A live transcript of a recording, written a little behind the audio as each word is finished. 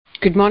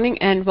Good morning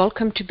and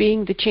welcome to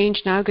Being the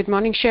Change Now. Good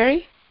morning,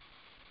 Sherry.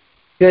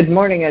 Good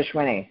morning,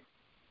 Ashwini.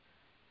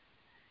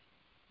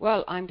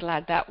 Well, I'm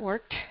glad that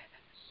worked.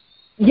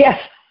 Yes.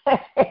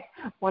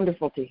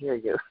 Wonderful to hear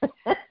you.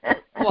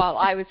 Well,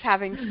 I was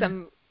having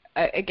some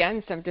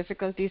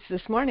difficulties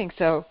this morning,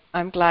 so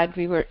I'm glad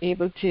we were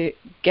able to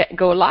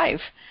go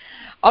live.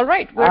 All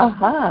right.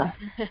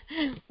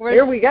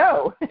 Here we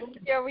go.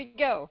 Here we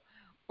go.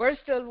 We're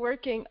still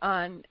working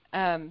on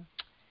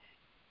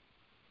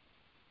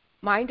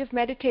mind of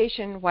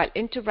meditation while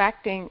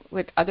interacting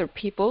with other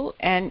people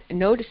and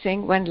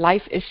noticing when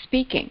life is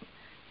speaking.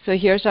 So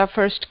here's our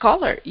first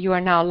caller. You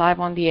are now live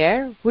on the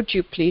air. Would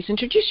you please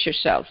introduce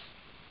yourself?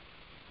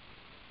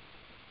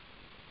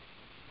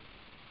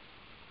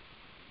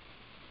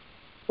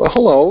 Well,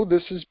 hello.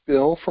 This is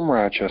Bill from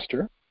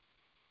Rochester.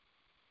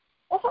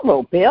 Well,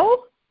 hello,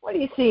 Bill. What are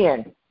you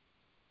seeing?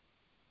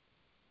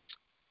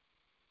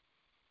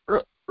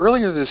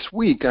 Earlier this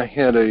week, I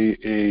had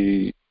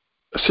a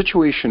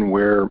situation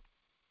where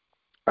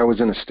I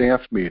was in a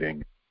staff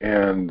meeting,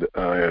 and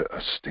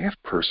a staff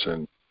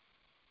person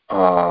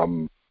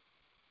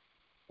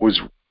was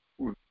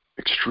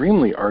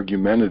extremely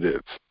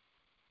argumentative,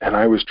 and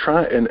I was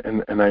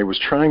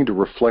trying to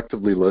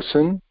reflectively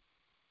listen,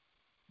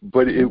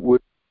 but it was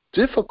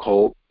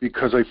difficult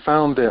because I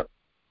found that,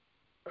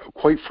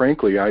 quite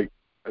frankly, I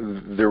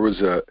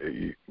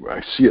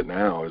see it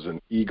now as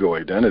an ego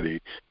identity.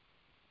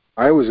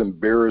 I was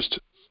embarrassed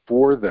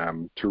for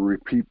them to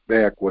repeat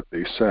back what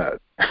they said.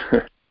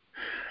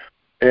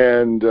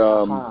 And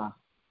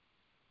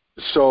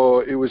so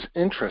it was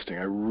interesting.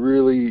 I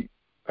really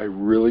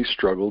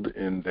struggled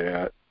in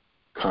that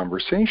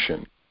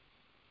conversation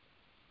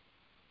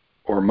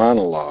or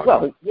monologue.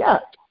 Well,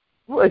 yeah.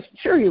 Well,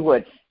 sure you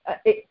would.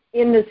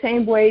 In the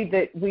same way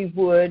that we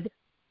would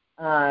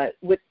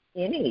with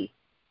any,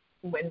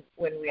 when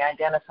we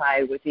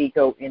identify with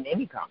ego in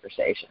any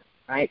conversation,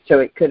 right? So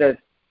it could have,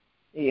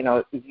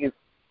 maybe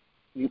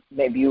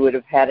you would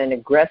have had an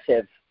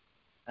aggressive,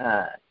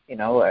 an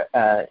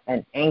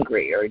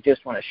angry, or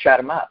just want to shut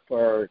them up,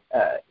 or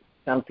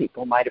some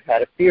people might have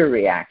had a fear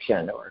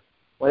reaction, or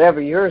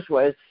whatever yours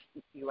was.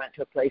 You went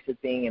to a place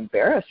of being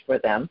embarrassed for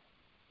them,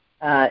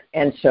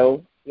 and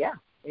so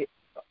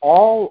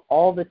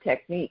all the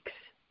techniques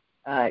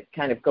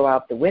kind of go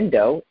out the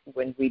window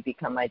when we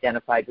become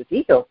identified with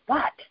ego.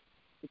 But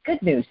the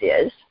good news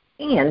is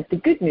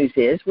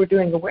we're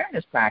doing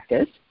awareness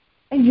practice,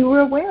 and you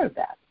were aware of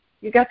that.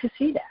 You got to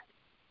see that.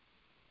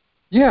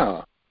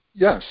 Yeah.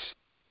 Yes.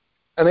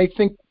 And I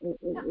think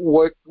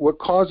what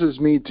causes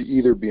me to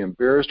either be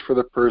embarrassed for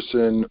the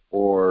person,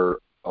 or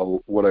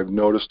what I've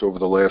noticed over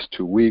the last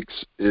 2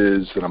 weeks,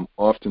 is that I'm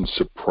often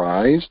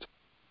surprised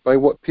by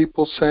what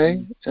people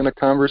say in a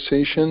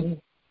conversation.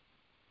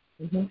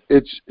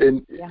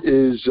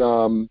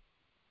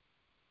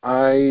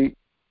 I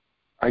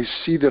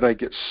see that I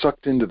get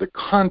sucked into the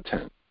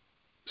content.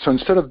 So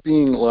instead of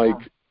being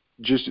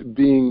just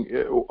being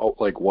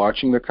like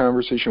watching the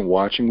conversation,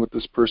 watching what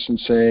this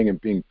person's saying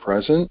and being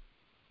present,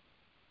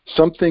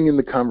 something in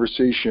the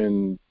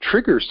conversation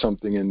triggers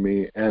something in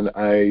me, and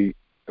I'm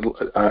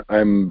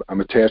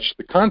attached to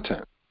the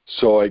content.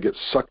 So I get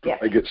sucked. Yes.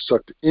 I get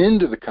sucked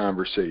into the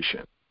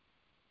conversation.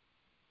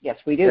 Yes,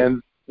 we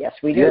do. Yes,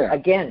 we do. Yeah.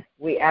 Again,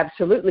 we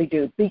absolutely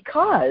do,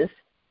 because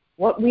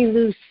what we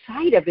lose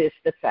sight of is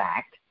the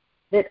fact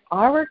that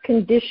our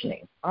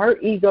conditioning, our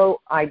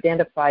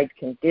ego-identified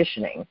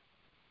conditioning,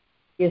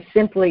 is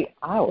simply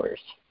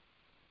ours.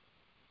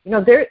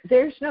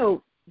 There's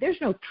no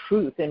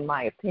truth in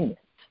my opinions,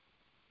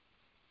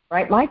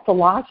 right? My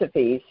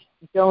philosophies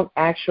don't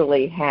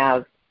actually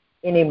have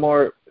any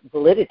more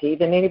validity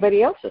than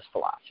anybody else's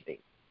philosophy.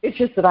 It's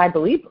just that I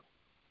believe them.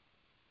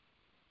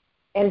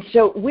 And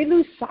so we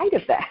lose sight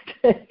of that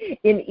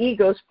in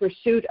ego's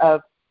pursuit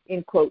of,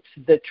 in quotes,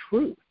 the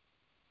truth.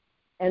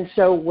 And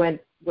so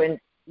when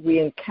we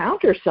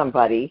encounter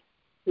somebody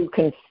who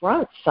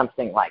confronts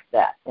something like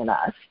that in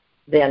us,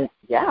 then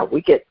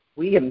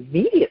we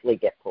immediately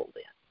get pulled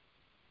in.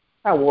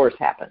 How wars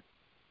happen.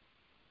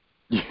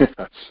 Yes.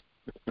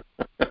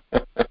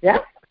 Yeah?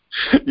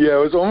 Yeah,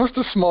 it was almost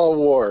a small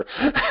war.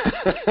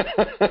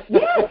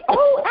 Yes.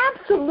 Oh,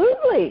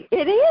 absolutely.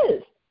 It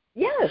is.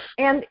 Yes.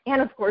 And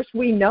of course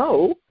we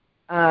know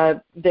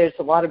there's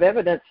a lot of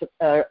evidence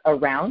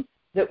around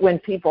that when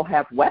people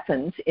have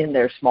weapons in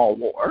their small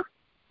war,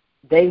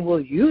 they will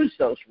use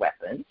those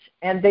weapons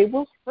and they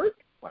will hurt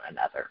one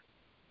another.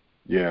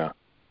 Yeah.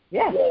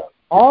 Yes.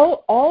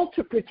 All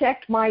to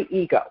protect my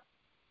ego,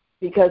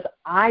 because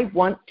I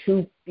want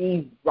to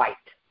be right.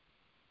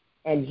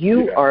 And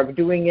you are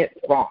doing it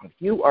wrong.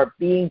 You are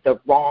being the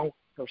wrong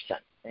person.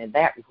 And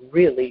that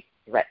really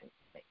threatens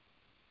me.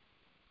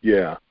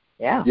 Yeah.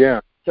 Yeah. Yeah.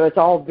 So it's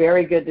all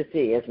very good to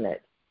see, isn't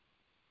it?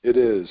 It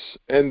is.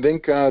 And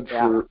thank God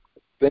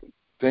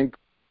thank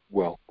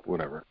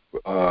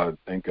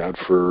God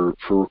for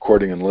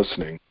recording and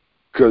listening.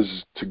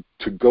 Because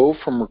to go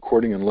from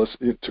recording and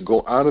listening, to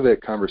go out of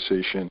that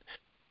conversation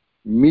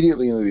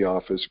immediately into the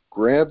office,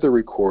 grab the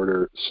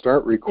recorder,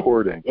 start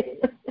recording,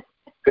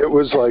 it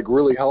was like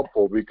really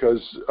helpful because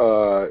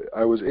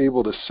I was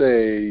able to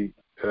say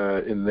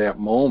in that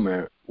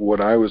moment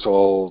what I was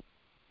all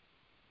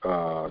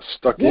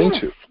stuck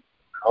into, you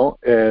know?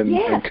 And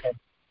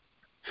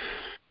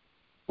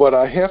but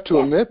I have to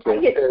admit that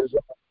as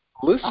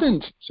I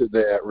listened to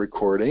that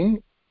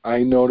recording,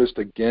 I noticed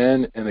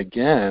again and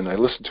again. I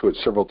listened to it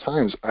several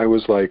times. I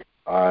was like,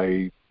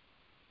 the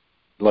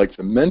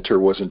mentor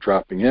wasn't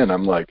dropping in.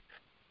 I'm like,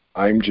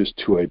 I'm just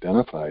too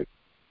identified.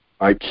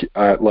 Like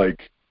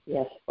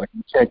you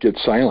can't get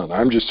silent.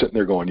 I'm just sitting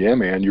there going, yeah,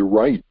 man, you're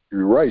right.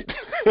 You're right.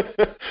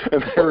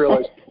 And I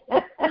realized.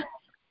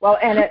 Well,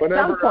 and at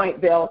some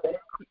point, Bill,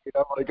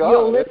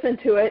 you'll listen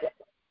to it.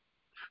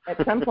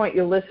 At some point,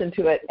 you'll listen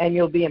to it, and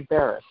you'll be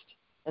embarrassed.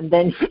 And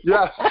then.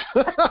 Yes.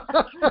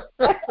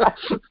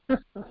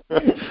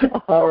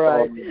 All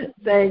right.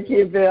 Thank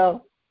you,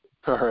 Bill.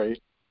 All right.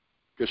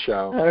 Good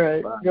show. All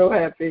right. Bye. Go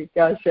happy.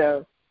 Good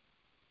show.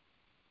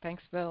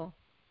 Thanks, Bill.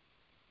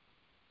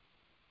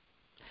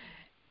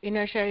 You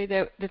know, Sherry,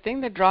 the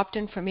thing that dropped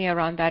in for me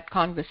around that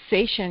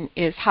conversation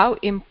is how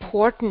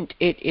important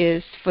it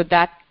is for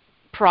that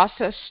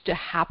process to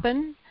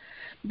happen,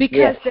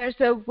 because there's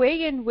a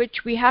way in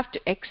which we have to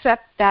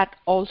accept that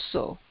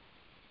also,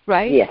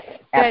 right? Yes,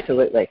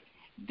 absolutely.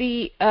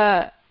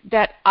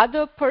 That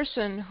other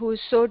person who is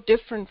so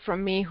different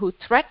from me, who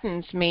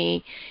threatens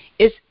me,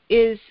 is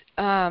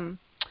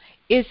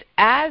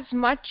as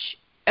much.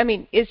 I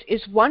mean,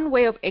 is one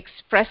way of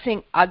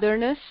expressing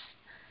otherness.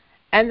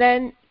 And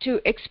then to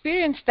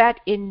experience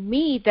that in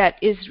me that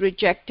is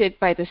rejected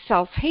by the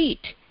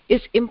self-hate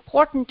is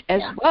important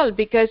as well,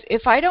 because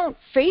if I don't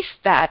face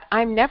that,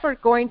 I'm never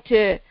going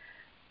to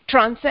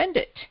transcend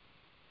it.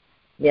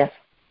 Yes.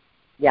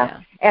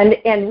 Yeah.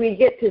 And we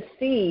get to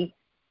see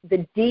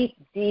the deep,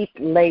 deep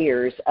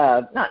layers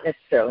of, not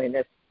necessarily in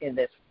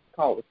this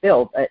call with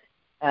Bill, but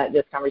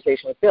this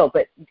conversation with Bill,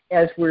 but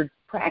as we're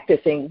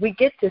practicing, we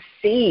get to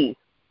see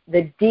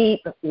the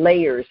deep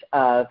layers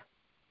of,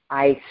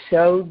 I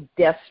so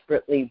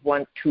desperately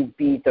want to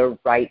be the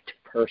right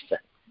person.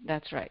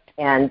 That's right.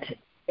 And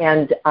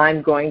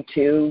I'm going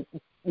to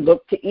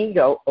look to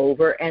ego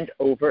over and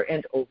over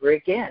and over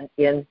again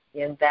in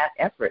that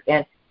effort.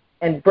 And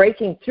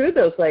breaking through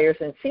those layers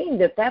and seeing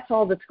that that's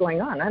all that's going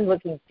on. I'm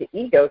looking to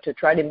ego to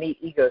try to meet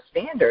ego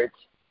standards.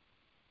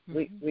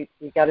 Mm-hmm.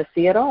 We got to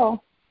see it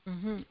all.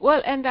 Mm-hmm.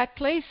 Well, and that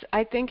place,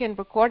 I think, in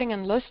recording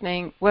and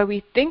listening, where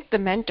we think the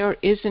mentor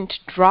isn't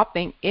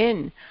dropping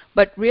in,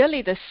 but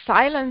really the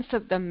silence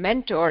of the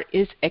mentor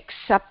is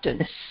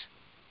acceptance.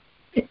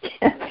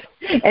 Yes.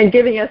 And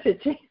giving us a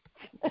chance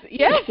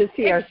to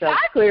see ourselves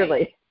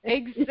clearly.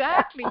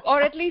 Exactly.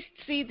 Or at least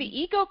see the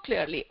ego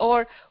clearly,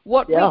 or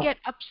what we get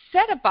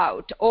upset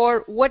about,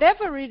 or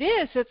whatever it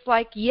is. It's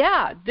like,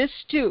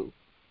 this too.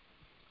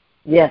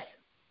 Yes.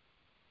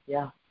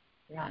 Yeah.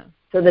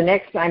 So the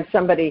next time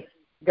somebody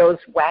goes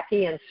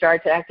wacky and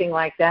starts acting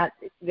like that,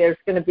 there's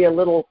going to be a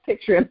little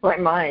picture in my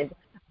mind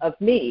of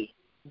me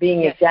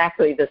being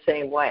exactly the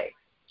same way.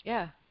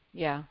 Yeah.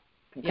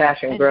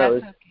 Compassion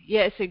grows. Okay.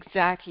 Yes,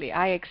 exactly.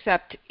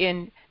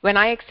 When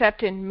I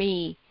accept in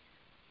me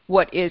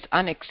what is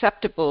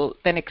unacceptable,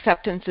 then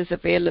acceptance is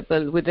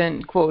available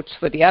within quotes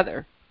for the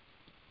other.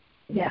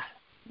 Yeah.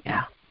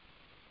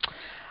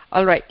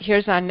 All right,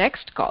 here's our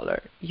next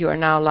caller. You are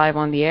now live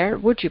on the air.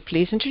 Would you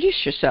please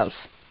introduce yourself?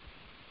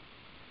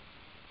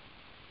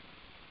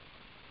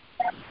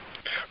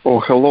 Oh,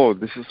 hello.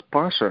 This is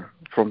Pasha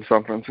from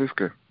San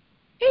Francisco.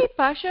 Hey,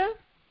 Pasha.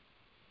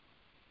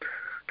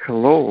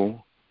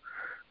 Hello.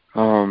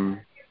 I'm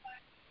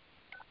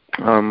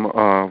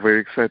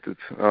very excited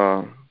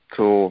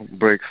to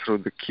break through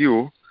the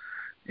queue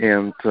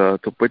and to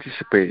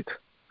participate.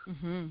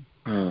 Mm-hmm.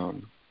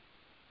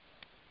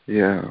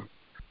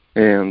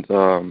 And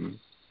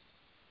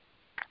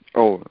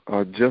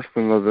just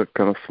another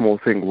kind of small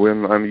thing.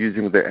 When I'm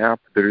using the app,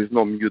 there is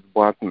no mute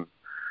button.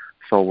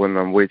 So when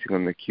I'm waiting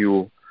on the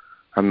queue,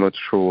 I'm not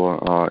sure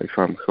if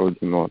I'm heard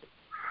or not.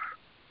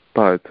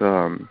 But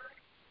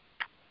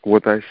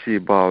what I see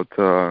about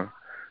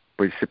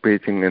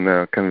participating in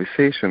a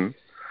conversation,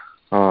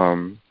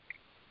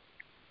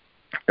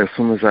 as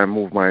soon as I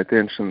move my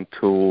attention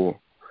to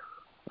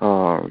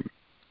kind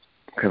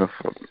of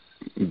a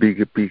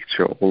bigger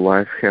picture or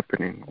life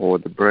happening or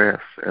the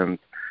breath and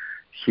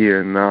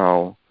here and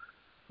now,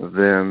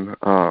 then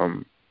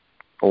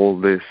all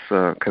these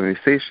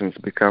conversations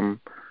become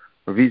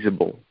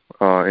visible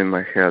in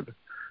my head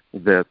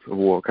that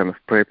were kind of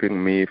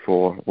prepping me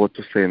for what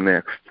to say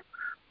next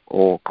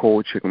or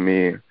coaching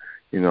me,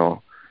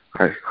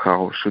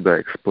 how should I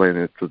explain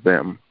it to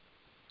them.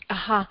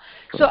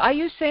 So are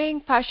you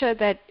saying, Pasha,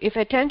 that if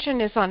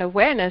attention is on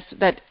awareness,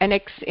 that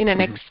in an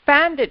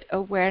expanded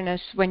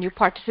awareness, when you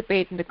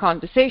participate in the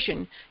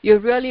conversation, you're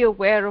really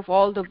aware of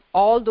all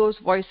those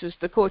voices,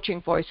 the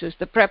coaching voices,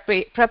 the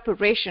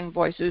preparation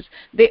voices,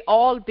 they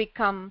all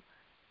become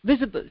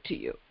visible to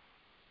you?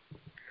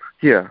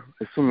 Yeah,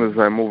 as soon as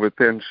I move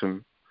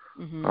attention,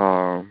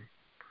 I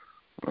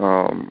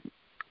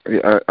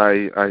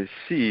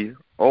see,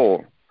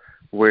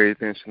 where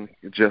attention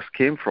just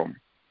came from.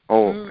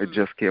 it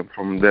just came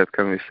from that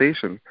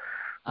conversation.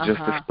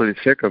 Just a split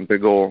second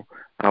ago,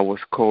 I was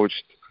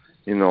coached,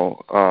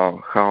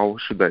 how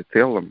should I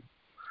tell them,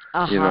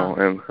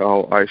 and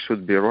how I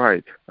should be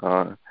right.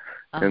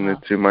 And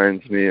it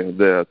reminds me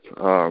that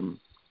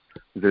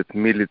that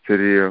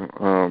military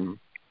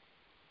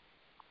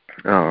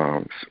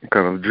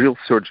kind of drill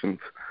sergeant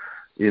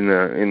in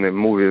a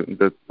movie,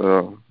 that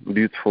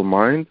Beautiful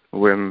Mind,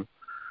 when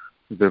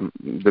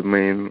the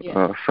main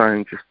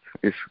scientist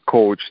is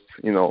coached,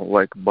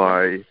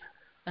 by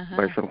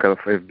some kind of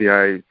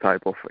FBI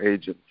type of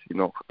agent,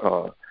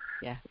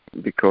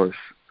 because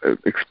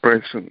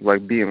expression,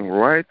 like being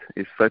right,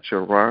 is such a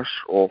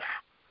rush of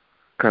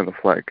kind of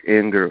like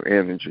anger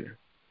energy.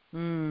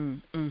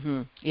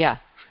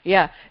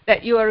 Yeah,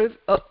 that you are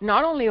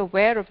not only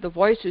aware of the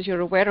voices,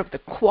 you're aware of the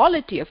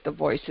quality of the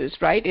voices,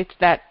 right? It's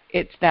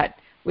that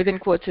within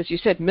quotes, as you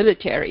said,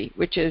 military,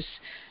 which is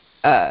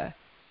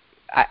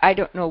I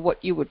don't know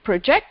what you would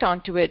project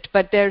onto it,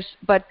 but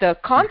the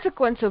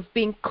consequence of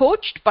being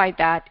coached by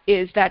that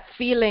is that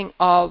feeling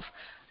of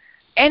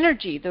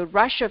energy, the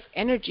rush of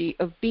energy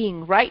of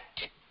being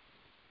right.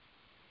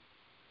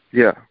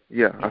 Yeah.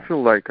 I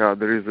feel like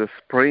there is a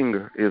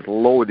spring is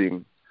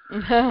loading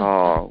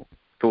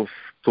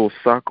to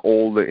suck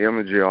all the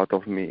energy out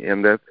of me,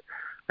 and there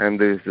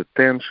is a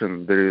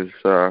tension. There is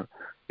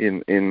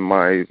in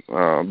my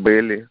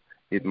belly,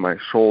 in my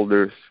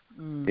shoulders,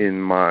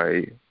 in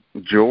my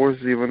jaws,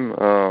 even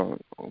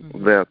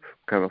that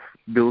kind of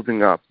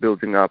building up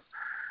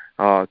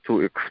to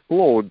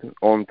explode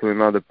onto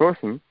another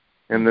person,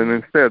 and then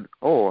instead,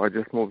 I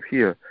just moved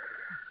here.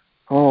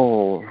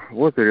 Oh,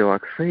 what a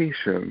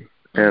relaxation!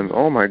 And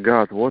oh my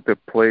God, what a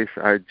place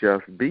I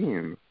just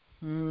been.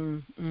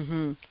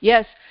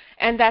 Yes,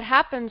 and that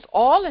happens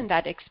all in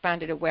that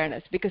expanded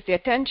awareness, because the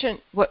attention,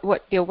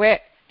 the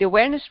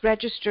awareness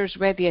registers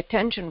where the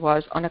attention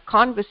was on a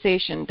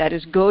conversation that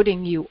is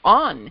goading you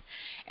on.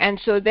 And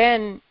so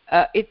then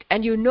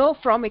and you know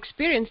from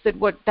experience that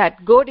what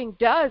that goading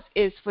does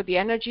is for the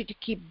energy to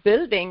keep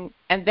building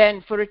and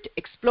then for it to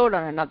explode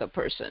on another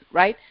person,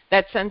 right?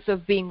 That sense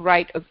of being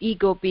right, of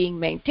ego being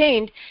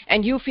maintained,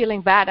 and you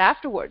feeling bad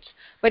afterwards.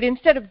 But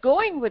instead of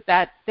going with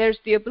that, there's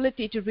the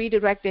ability to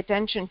redirect the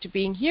attention to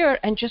being here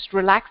and just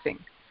relaxing.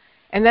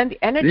 And then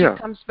the energy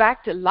comes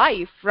back to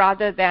life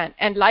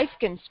and life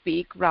can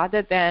speak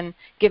rather than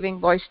giving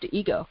voice to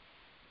ego.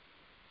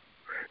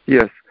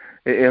 Yes,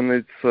 and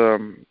it's,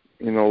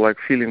 like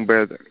feeling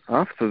bad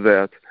after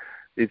that,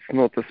 it's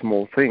not a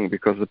small thing,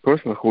 because the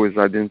person who is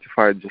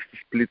identified just a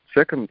split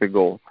second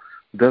ago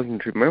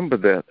doesn't remember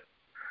that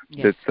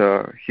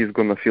he's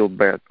going to feel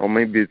bad. Or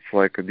maybe it's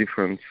like a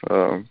different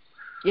kind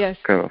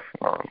of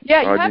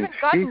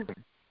identification.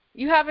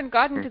 You haven't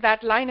gotten to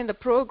that line in the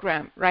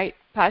program, right,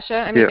 Pasha?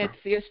 I mean,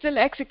 you're still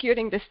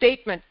executing the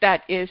statement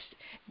that is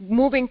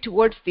moving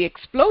towards the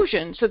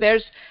explosion. So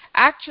there's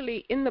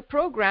actually in the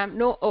program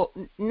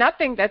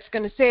nothing that's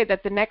going to say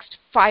that the next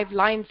 5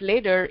 lines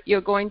later you're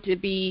going to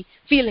be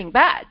feeling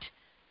bad.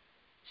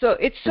 So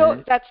it's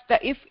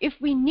if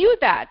we knew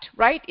that,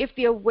 right? If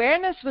the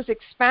awareness was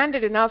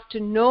expanded enough to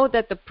know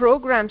that the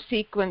program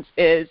sequence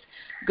is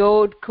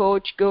goad,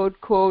 coach,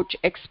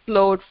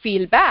 explode,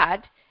 feel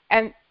bad,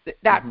 and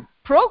that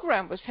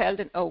program was held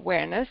in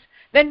awareness,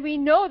 then we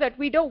know that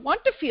we don't want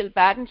to feel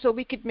bad, and so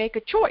we could make a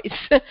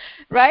choice,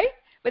 right?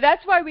 But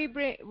that's why we're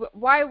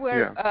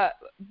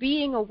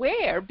being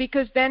aware,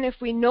 because then if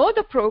we know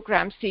the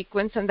program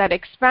sequence and that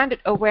expanded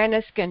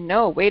awareness can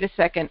know, wait a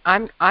second,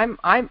 I'm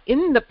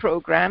in the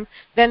program,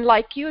 then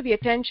like you, the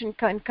attention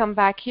can come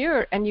back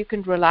here and you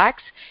can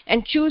relax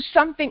and choose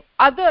something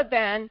other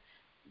than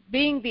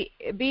being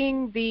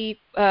the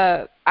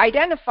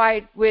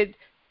identified with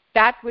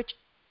that which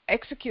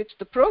executes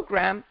the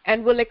program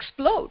and will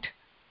explode.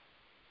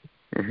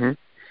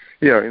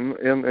 Yeah, and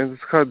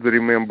it's hard to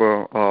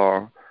remember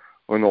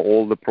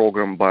all the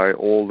program by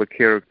all the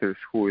characters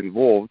who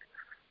involved,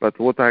 but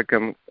what I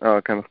can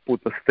kind of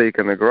put a stake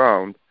in the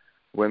ground,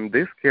 when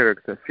this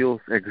character feels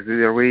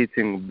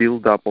exhilarating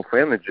build-up of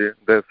energy,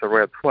 that's a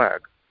red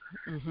flag.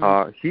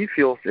 He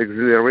feels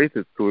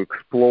exhilarated to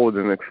explode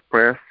and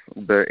express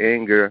the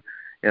anger,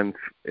 and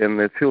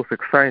it feels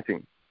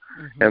exciting.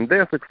 And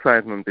that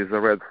excitement is a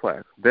red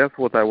flag. That's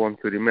what I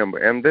want to remember.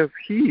 And that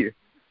he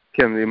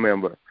can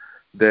remember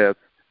that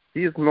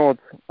he's not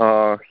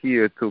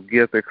here to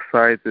get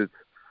excited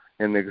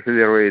and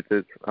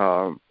exhilarated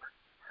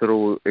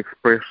through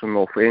expression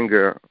of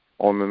anger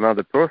on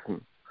another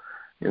person,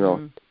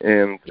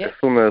 And as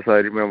soon as I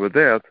remember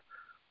that,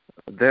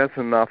 that's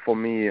enough for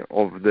me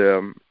of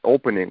the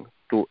opening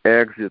to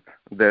exit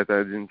that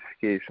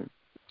identification.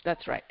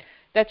 That's right.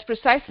 That's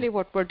precisely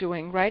what we're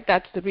doing, right?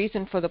 That's the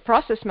reason for the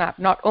process map.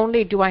 Not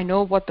only do I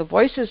know what the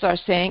voices are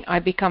saying, I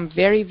become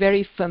very,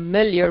 very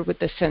familiar with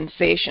the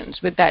sensations,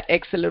 with that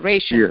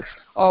exhilaration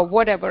or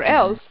whatever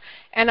else,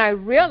 and I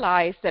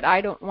realize that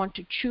I don't want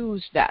to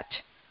choose that,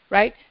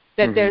 right?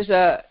 That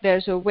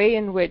there's a way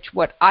in which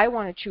what I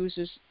want to choose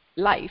is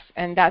life,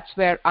 and that's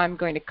where I'm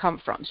going to come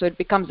from. So it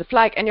becomes a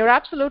flag. And you're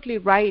absolutely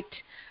right,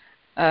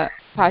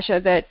 Pasha,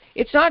 that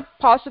it's not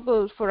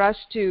possible for us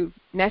to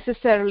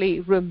necessarily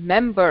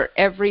remember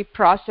every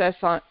process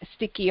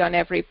sticky on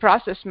every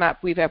process map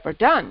we've ever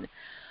done.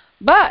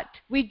 But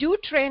we do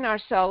train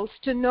ourselves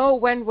to know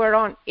when we're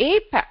on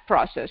a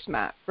process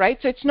map, right?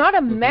 So it's not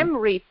a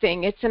memory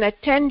thing, it's an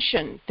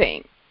attention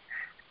thing.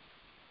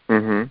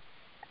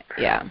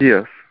 Yeah.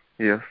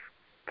 Yes.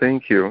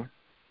 Thank you,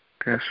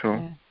 Cashel.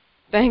 Yeah.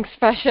 Thanks,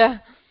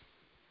 Pasha.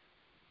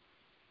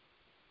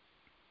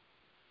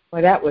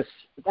 Well, that was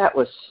that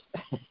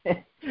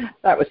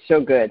was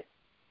so good.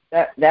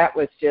 That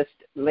was just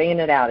laying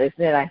it out,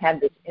 isn't it? I had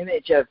this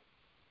image of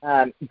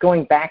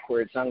going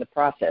backwards on the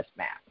process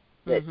map.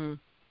 That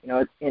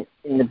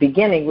in the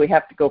beginning we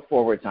have to go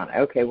forwards on it.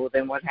 Okay, well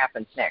then what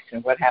happens next,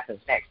 and what happens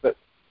next? But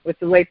with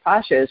the way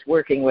Pasha is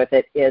working with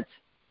it, it's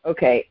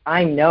okay.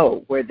 I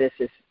know where this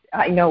is.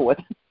 I know what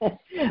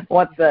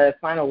the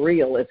final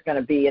reel is going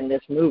to be in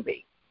this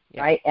movie.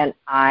 Right? And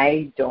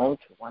I don't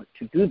want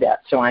to do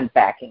that, so I'm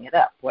backing it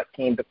up. What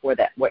came before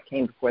that? What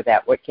came before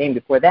that? What came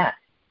before that?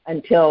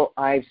 Until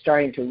I'm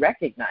starting to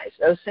recognize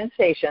those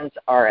sensations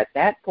are at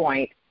that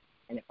point,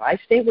 and if I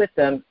stay with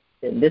them,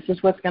 then this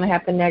is what's going to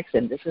happen next,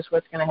 and this is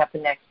what's going to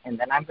happen next, and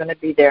then I'm going to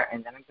be there,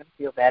 and then I'm going to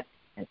feel bad,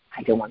 and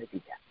I don't want to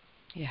do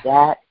that. Yeah.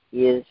 That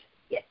is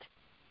it.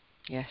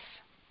 Yes.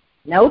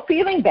 No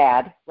feeling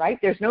bad, right?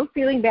 There's no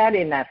feeling bad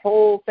in that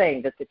whole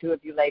thing that the two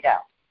of you laid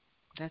out.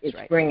 It's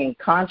right. Bringing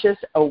conscious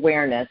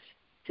awareness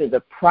to the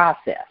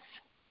process,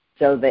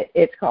 so that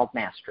it's called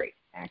mastery,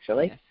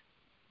 actually,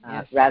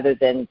 yes. Rather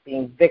than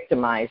being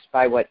victimized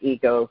by what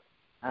ego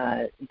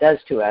does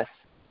to us.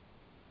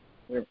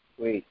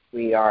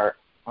 We are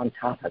on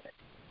top of it.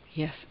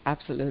 Yes,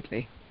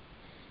 absolutely.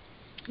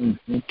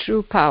 Mm-hmm.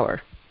 True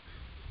power.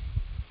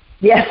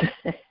 Yes.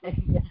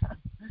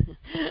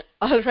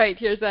 All right,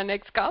 here's our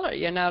next caller.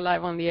 You're now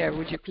live on the air.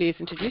 Would you please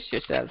introduce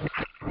yourself?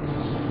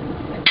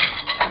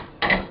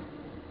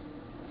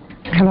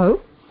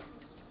 Hello?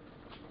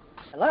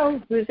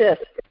 Hello, who's this?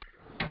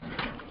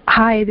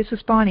 Hi, this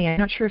is Bonnie. I'm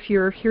not sure if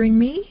you're hearing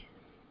me.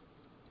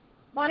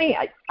 Bonnie,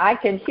 I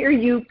can hear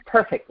you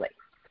perfectly.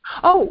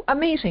 Oh,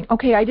 amazing.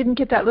 Okay, I didn't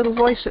get that little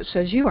voice that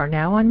says you are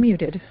now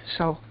unmuted.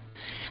 So,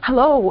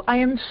 hello. I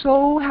am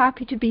so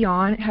happy to be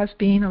on. It has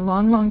been a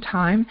long, long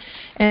time.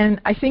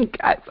 And I think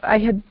I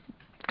had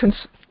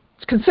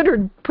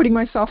considered putting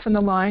myself in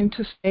the line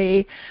to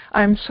say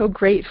I'm so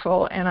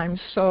grateful and I'm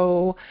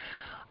so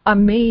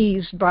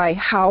amazed by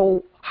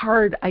how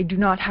hard I do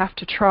not have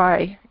to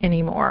try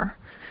anymore.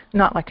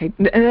 Not like and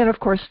then of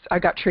course I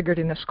got triggered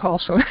in this call,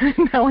 so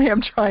now I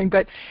am trying,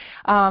 but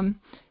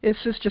this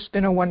has just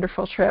been a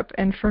wonderful trip.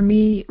 And for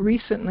me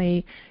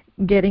recently,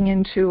 getting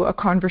into a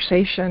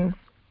conversation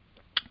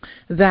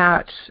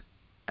that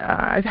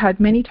I've had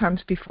many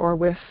times before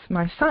with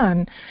my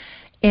son,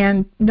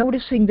 and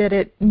noticing that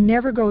it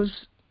never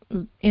goes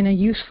in a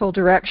useful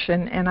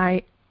direction, and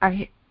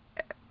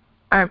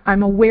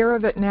I'm aware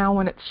of it now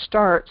when it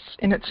starts,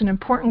 and it's an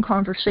important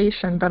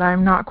conversation, but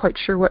I'm not quite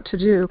sure what to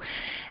do.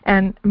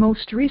 And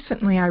most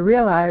recently I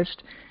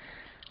realized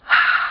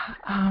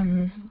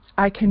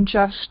I can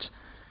just,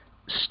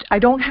 I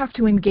don't have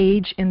to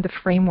engage in the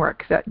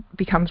framework that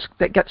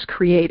gets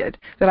created,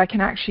 that I can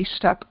actually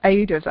step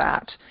out of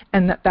that,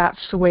 and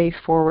that's the way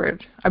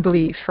forward, I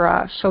believe, for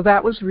us. So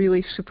that was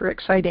really super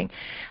exciting.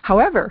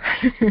 However,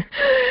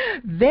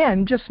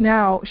 then just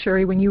now,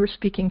 Sherry, when you were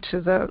speaking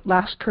to the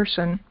last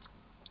person,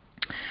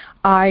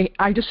 I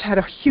just had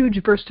a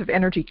huge burst of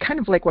energy, kind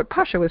of like what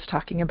Pasha was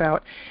talking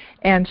about.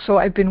 And so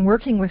I've been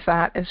working with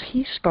that as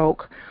he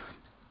spoke.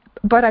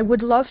 But I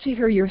would love to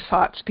hear your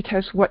thoughts,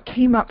 because what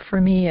came up for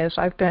me is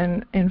I've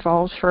been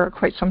involved for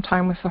quite some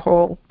time with the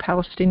whole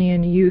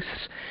Palestinian youth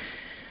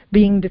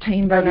being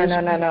detained by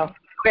No.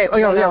 Okay,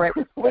 yeah, right.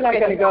 We're not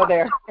going to go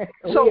there.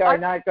 So we are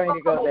not going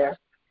to go there.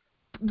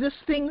 This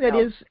thing that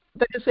is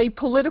a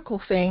political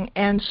thing,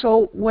 and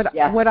so what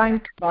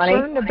I'm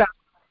concerned about.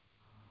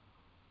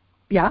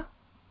 Yeah?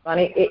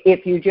 Bonnie,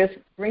 if you just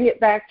bring it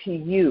back to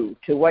you,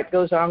 to what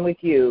goes on with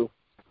you,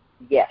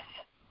 yes.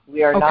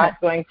 We are not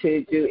going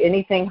to do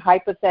anything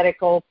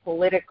hypothetical,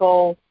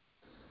 political,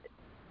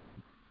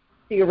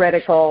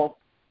 theoretical.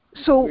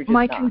 So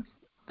my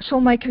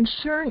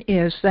concern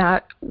is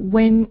that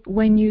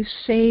when you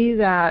say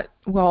that,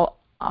 well,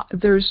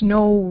 there's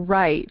no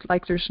right,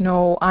 like there's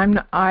no,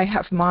 I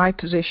have my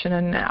position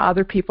and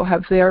other people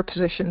have their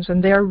positions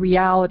and their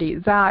reality.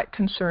 That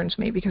concerns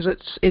me, because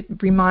it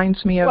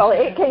reminds me of. Well,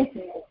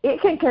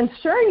 it can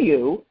concern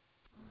you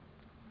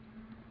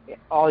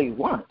all you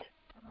want,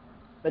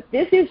 but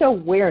this is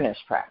awareness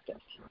practice,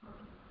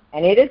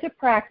 and it is a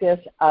practice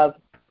of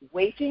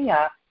waking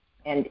up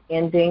and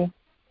ending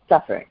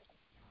suffering.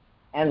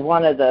 And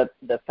one of the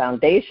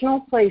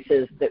foundational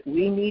places that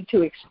we need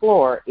to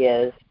explore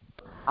is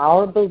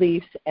our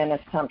beliefs and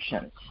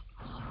assumptions,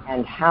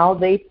 and how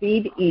they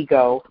feed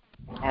ego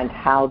and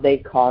how they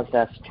cause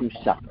us to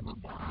suffer.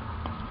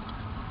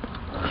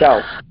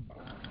 So,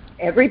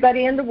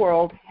 everybody in the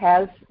world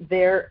has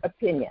their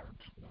opinions,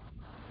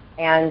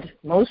 and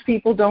most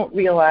people don't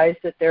realize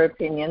that their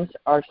opinions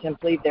are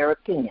simply their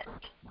opinions.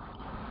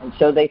 And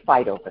so they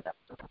fight over them.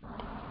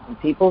 And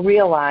people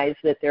realize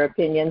that their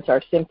opinions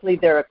are simply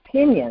their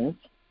opinions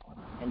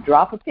and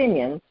drop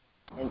opinions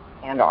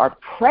and are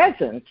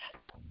present,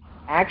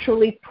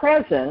 actually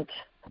present,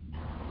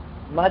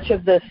 much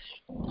of this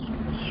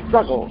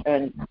struggle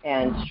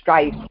and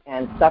strife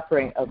and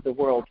suffering of the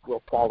world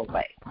will fall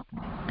away.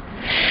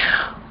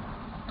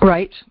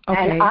 Right.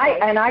 Okay.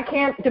 And I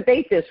can't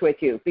debate this with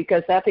you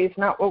because that is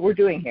not what we're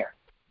doing here.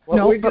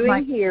 What we're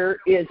doing here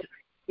is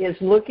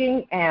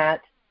looking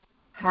at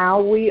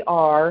how we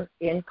are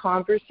in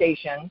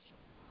conversations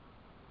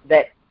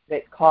that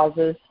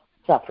causes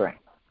suffering.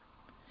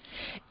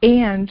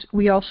 And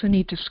we also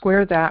need to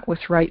square that with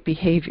right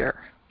behavior.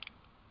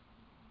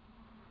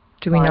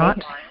 Do we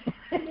not?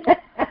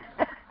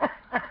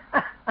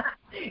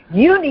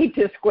 You need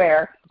to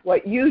square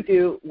what you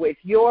do with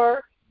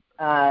your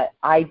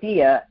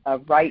idea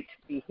of right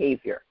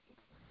behavior.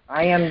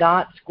 I am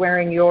not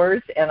squaring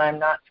yours, and I'm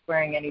not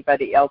squaring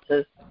anybody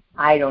else's.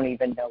 I don't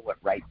even know what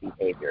right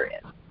behavior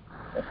is.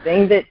 The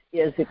thing that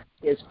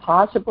is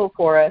possible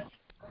for us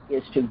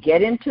is to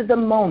get into the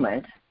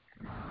moment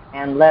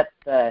and let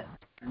the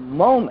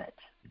moment,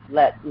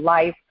 let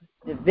life,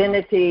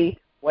 divinity,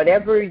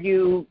 whatever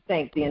you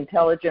think, the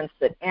intelligence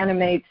that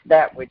animates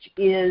that which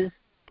is,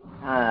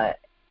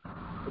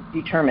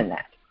 determine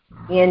that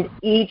in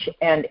each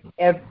and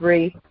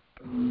every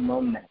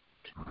moment.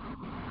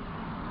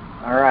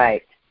 All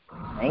right.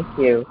 Thank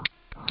you.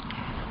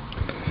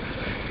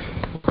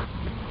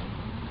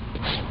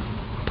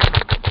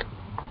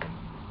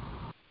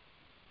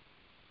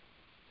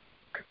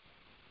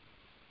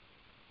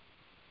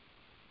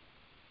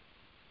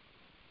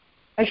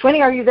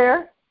 Ashwini, are you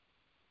there?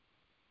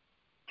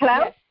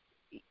 Hello?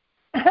 Yes.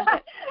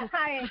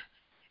 Hi.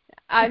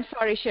 I'm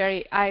sorry,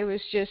 Sherry. I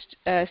was just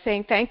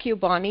saying thank you,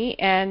 Bonnie,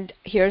 and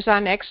here's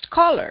our next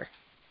caller.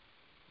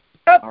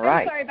 Oh, all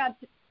right.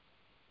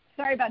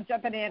 Sorry about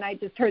jumping in. I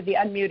just heard the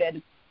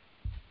unmuted.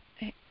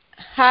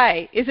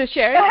 Hi, is it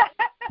Sherry?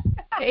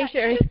 Hey,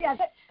 Sherry. Yeah,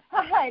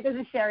 hi, this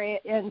is Sherry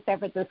in San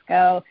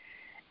Francisco.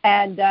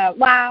 And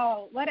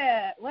wow, what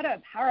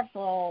a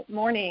powerful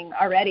morning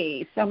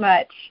already, so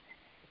much.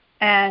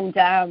 And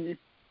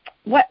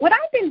what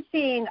I've been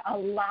seeing a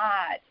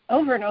lot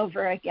over and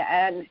over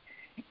again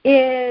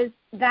is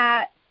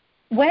that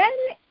when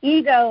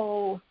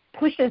ego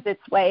pushes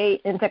its way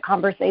into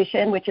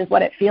conversation, which is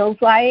what it feels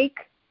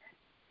like,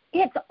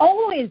 it's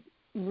always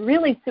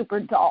really super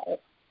dull.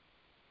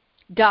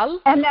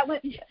 Dull? And that was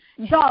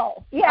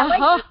dull. Yeah,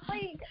 like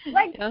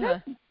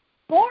just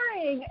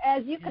boring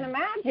as you can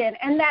imagine.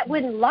 And that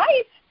when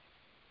life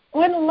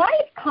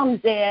comes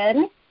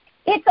in,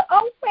 it's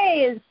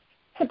always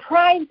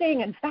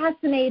surprising and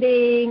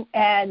fascinating,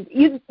 and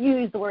you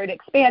use the word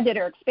expanded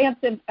or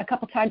expansive a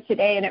couple times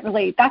today, and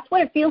that's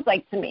what it feels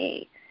like to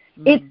me.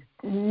 Mm-hmm. It's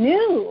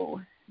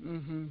new.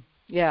 Mm-hmm.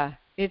 Yeah,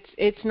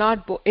 it's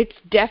not. It's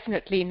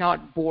definitely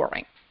not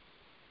boring.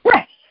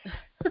 Right.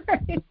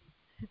 Right.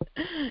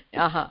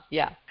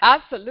 Yeah,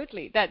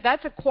 absolutely.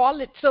 That's a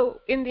quality. So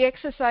in the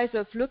exercise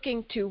of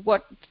looking to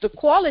what the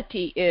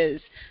quality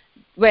is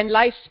when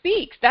life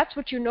speaks, that's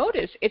what you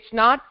notice. It's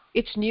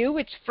new,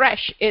 it's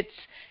fresh, it's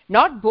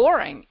not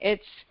boring,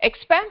 it's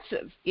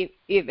expansive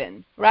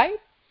even, right?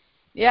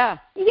 Yeah.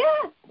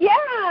 Yeah.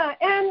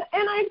 And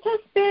I've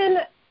just been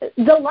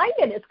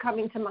delighted is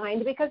coming to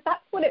mind because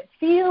that's what it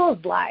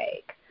feels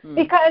like.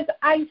 Because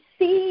I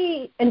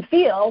see and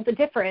feel the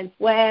difference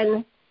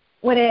when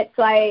it's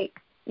like,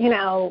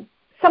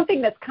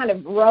 something that's kind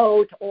of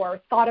rote or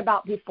thought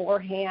about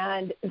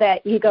beforehand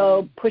that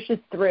ego pushes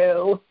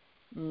through.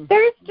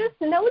 There's just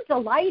no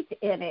delight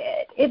in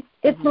it.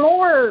 It's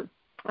more,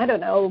 I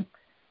don't know,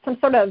 some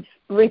sort of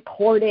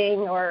reporting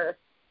or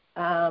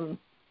I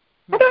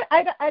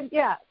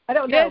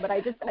don't know, but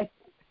I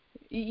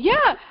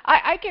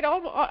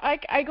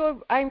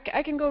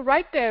can go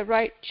right there,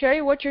 right,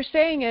 Sherry? What you're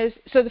saying is,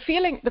 so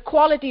the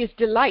quality is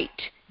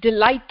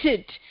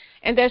delighted,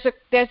 and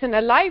there's an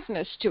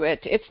aliveness to it.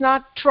 It's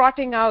not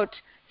trotting out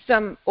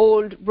some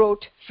old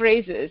rote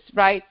phrases,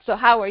 right? So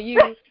how are you?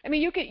 I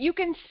mean, you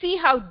can see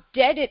how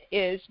dead it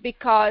is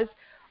because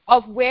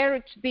of where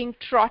it's being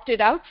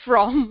trotted out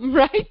from,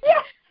 right?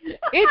 Yeah.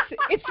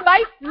 It's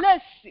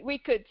lifeless, we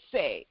could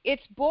say.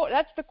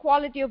 That's the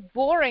quality of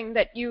boring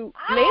that you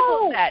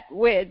label that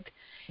with.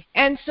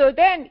 And so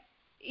then,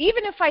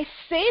 even if I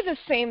say the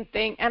same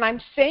thing and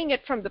I'm saying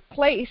it from the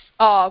place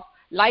of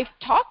life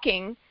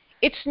talking,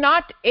 it's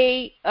not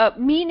a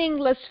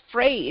meaningless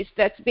phrase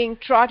that's being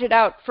trotted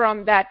out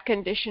from that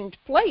conditioned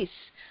place.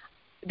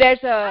 There's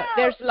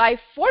life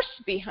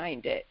force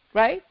behind it,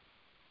 right?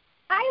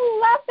 I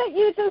love that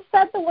you just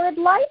said the word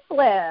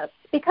lifeless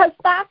because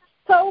that's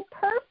so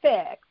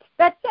perfect.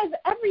 That says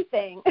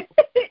everything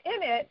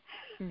in it.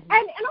 Mm-hmm.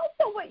 And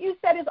also what you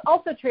said is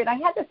also true. And I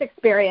had this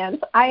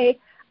experience. I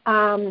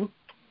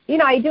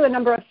do a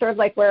number of sort of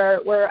like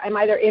where I'm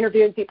either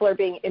interviewing people or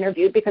being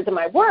interviewed because of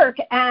my work.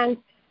 And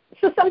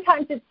so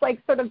sometimes it's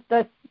like sort of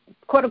the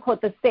quote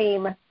unquote the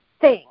same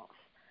things.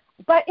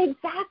 But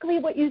exactly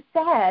what you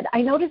said,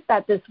 I noticed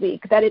that this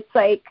week, that it's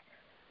like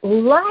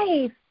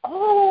life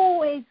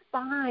always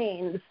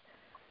finds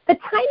the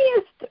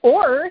tiniest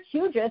or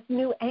hugest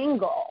new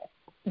angle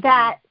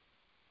that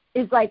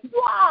is like,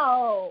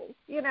 wow,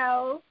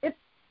 it's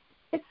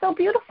so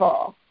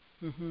beautiful.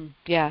 Mm-hmm.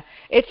 Yeah,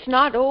 it's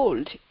not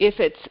old if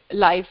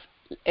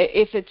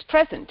it's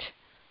present.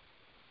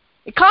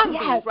 It can't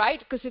be, right?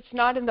 Because it's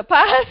not in the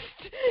past.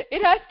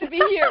 It has to be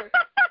here.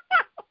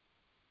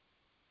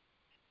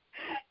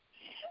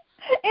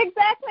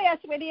 Exactly,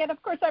 Ashwini. And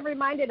of course, I'm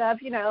reminded of,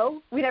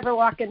 we never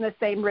walk in the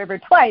same river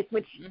twice,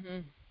 which,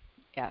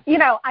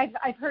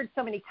 I've heard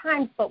so many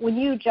times. But when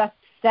you just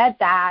said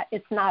that,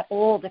 it's not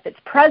old if it's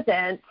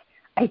present,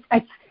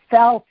 I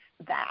felt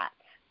that.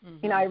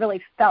 Mm-hmm. I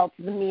really felt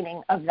the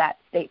meaning of that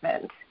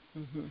statement.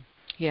 Mm-hmm.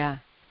 Yeah,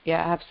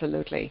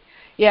 absolutely.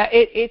 Yeah,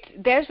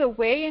 there's a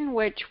way in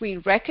which we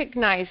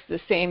recognize the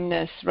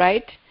sameness,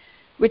 right?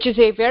 Which is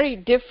a very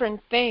different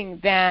thing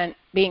than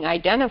being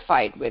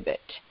identified with it.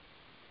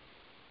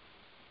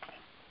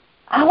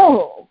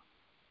 Oh.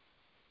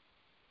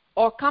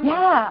 Or coming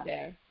from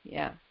there.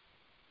 Yeah.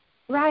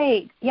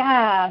 Right.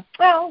 Yeah.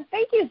 Well,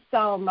 thank you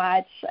so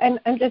much. And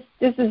this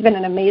has been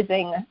an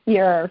amazing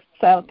year.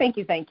 So thank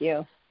you.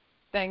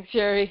 Thanks,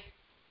 Sherry.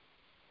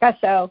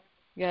 Gasho.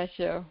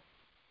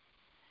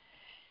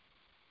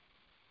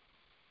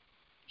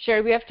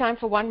 Sherry, we have time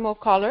for one more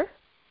caller.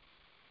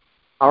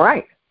 All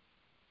right.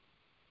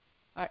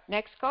 All right,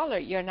 next caller,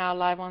 you're now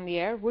live on the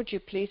air. Would you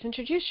please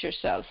introduce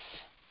yourself?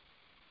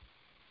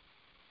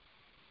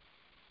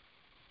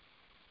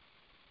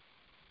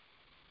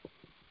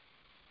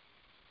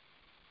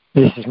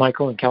 This is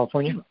Michael in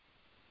California.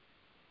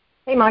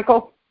 Hey,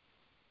 Michael.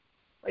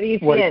 What are you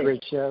seeing? What a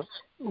great show.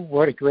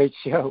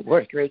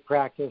 What a great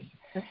practice.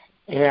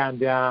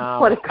 And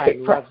what a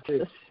great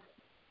practice.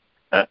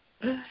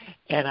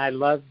 And I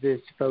love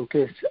this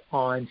focus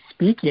on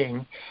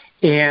speaking.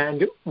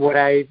 And what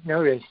I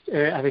noticed,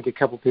 I think a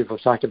couple people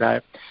have talked about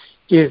it,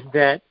 is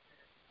that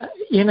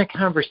in a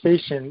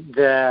conversation,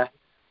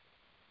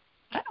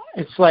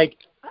 it's like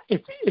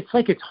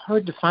it's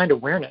hard to find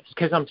awareness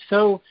because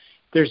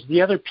there's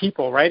the other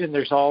people, right? And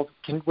there's all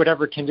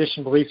whatever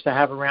conditioned beliefs I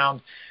have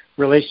around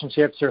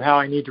relationships or how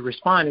I need to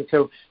respond. And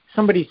so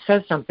somebody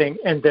says something,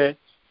 and the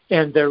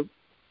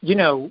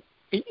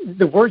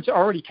words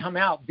already come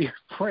out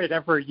before it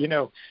ever,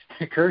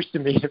 occurs to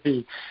me to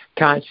be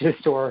conscious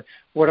or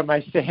what am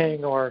I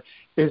saying or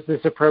is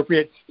this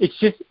appropriate? It's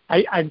just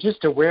I'm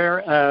just aware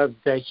of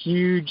the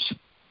huge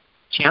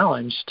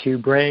challenge to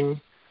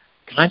bring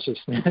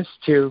consciousness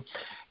to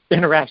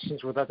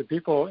interactions with other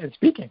people and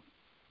speaking.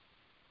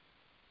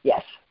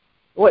 Yes.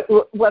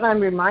 What I'm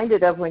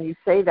reminded of when you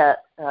say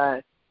that,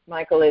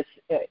 Michael, is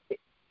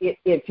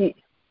if you,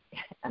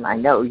 and I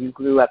know you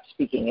grew up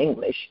speaking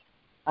English,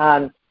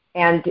 and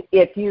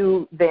if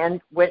you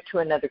then went to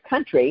another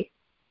country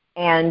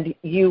and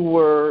you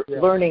were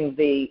learning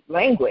the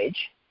language,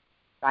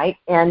 right,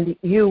 and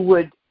you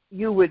would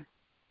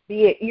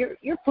be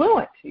you're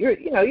fluent,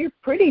 you're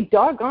pretty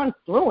doggone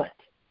fluent,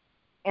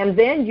 and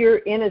then you're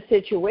in a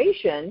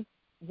situation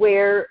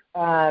where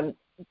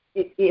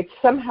it's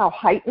somehow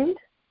heightened.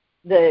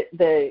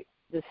 The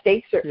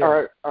stakes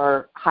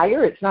are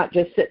higher. It's not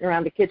just sitting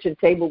around the kitchen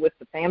table with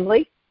the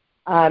family,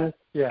 and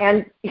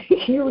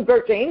you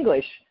revert to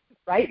English,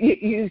 right?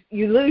 You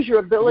lose your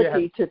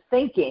ability to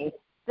think in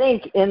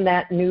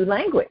that new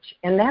language,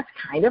 and that's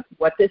kind of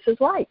what this is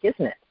like,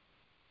 isn't it?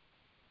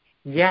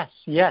 Yes,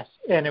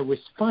 and it was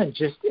fun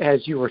just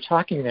as you were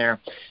talking there,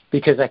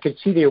 because I could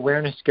see the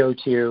awareness go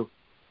to,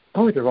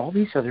 oh, there are all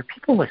these other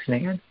people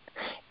listening in,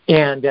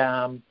 and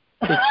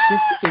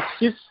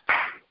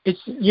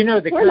it's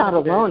we're not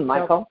alone,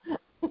 Michael.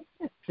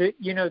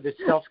 The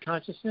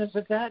self-consciousness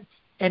of that,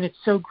 and it's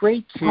so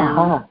great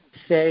to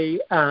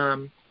say,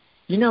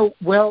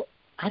 well,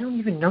 I don't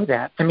even know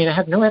that. I mean, I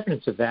have no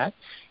evidence of that,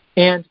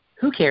 and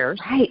who cares?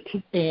 Right.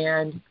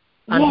 And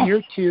I'm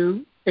here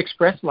to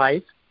express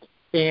life,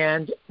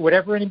 and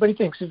whatever anybody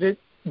thinks of it,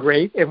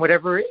 great, and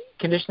whatever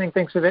conditioning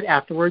thinks of it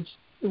afterwards,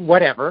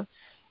 whatever.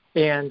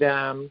 And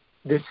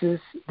this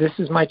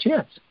is my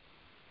chance.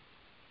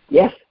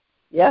 Yes.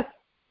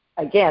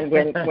 Again,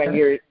 when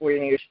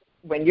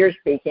you're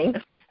speaking,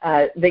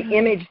 the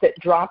image that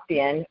dropped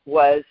in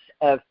was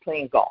of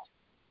playing golf,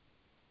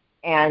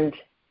 and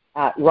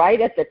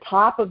right at the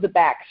top of the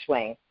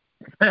backswing,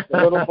 the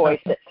little voice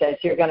that says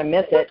you're going to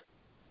miss it.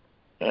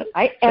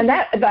 And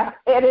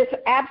it is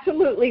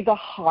absolutely the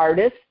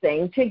hardest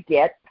thing to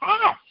get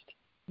past,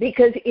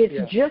 because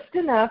it's just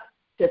enough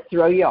to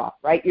throw you off,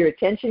 right? Your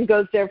attention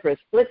goes there for a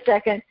split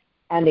second,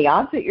 and the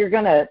odds that you're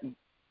going to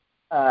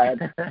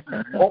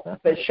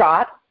the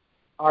shot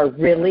are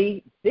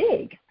really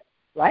big,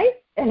 right?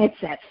 And it's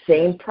that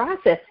same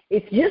process.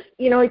 It's just,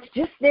 it's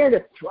just there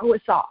to throw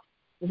us off.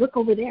 Look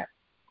over there.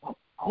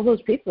 All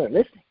those people are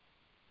listening,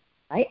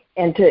 right?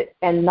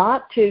 And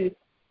not to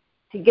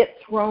get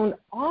thrown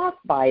off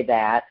by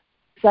that,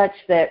 such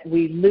that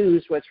we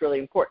lose what's really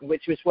important,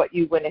 which was what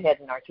you went ahead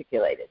and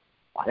articulated.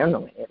 Well, I don't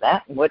know any of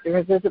that, and what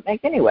difference does it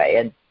make anyway?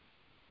 And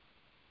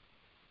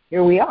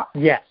here we are.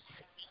 Yes.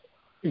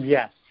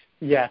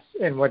 Yes,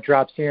 and what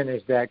drops in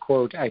is that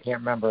quote, I can't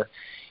remember,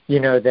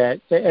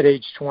 that at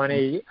age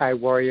 20, I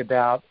worry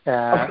about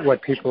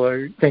what people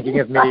are thinking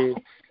of me.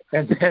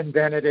 And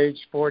then at age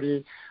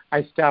 40,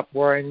 I stop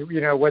worrying,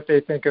 what they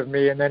think of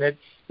me. And then at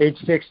age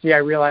 60, I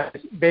realized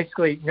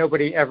basically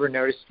nobody ever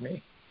noticed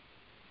me.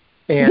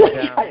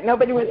 And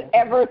nobody was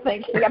ever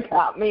thinking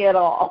about me at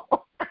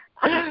all.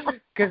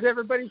 Because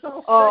everybody's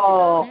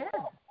all stuck in their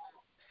head.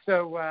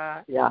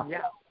 So, yeah.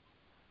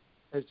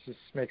 It just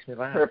makes me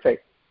laugh.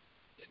 Perfect.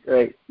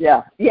 Great.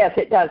 Yeah. Yes,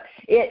 it does.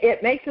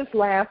 It makes us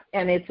laugh,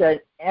 and it's an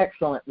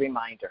excellent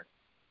reminder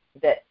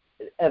that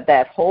of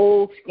that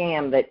whole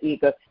scam that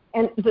ego.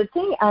 And the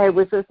thing, I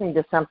was listening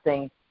to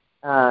something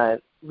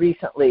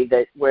recently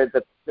where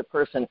the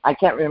person, I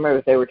can't remember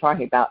if they were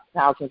talking about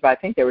thousands, but I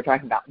think they were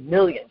talking about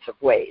millions of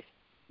ways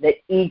that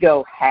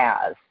ego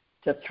has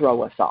to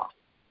throw us off,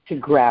 to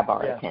grab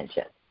our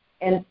attention.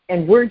 And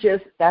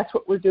that's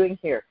what we're doing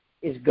here,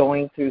 is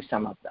going through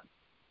some of them,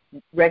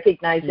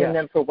 recognizing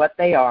them for what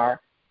they are,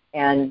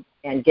 and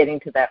getting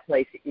to that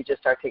place that you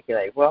just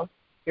articulated. Well,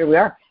 here we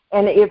are.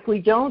 And if we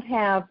don't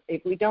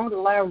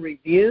allow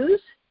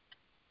reviews,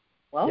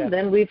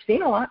 then we've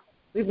seen a lot.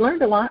 We've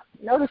learned a lot,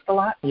 noticed a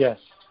lot. Yes.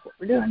 That's what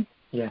we're doing.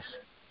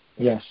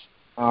 Yes.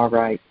 All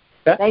right.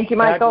 Thank you,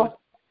 Michael.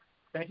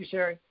 Thank you,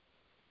 Sherry.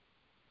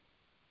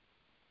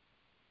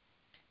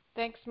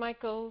 Thanks,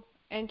 Michael.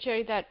 And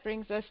Sherry, that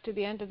brings us to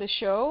the end of the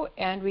show,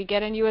 and we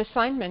get a new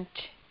assignment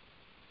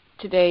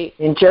today.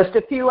 In just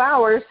a few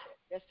hours.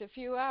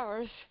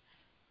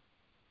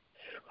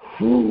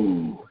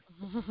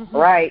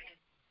 Right.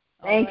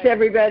 Thanks,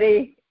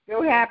 everybody.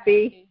 Go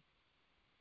happy.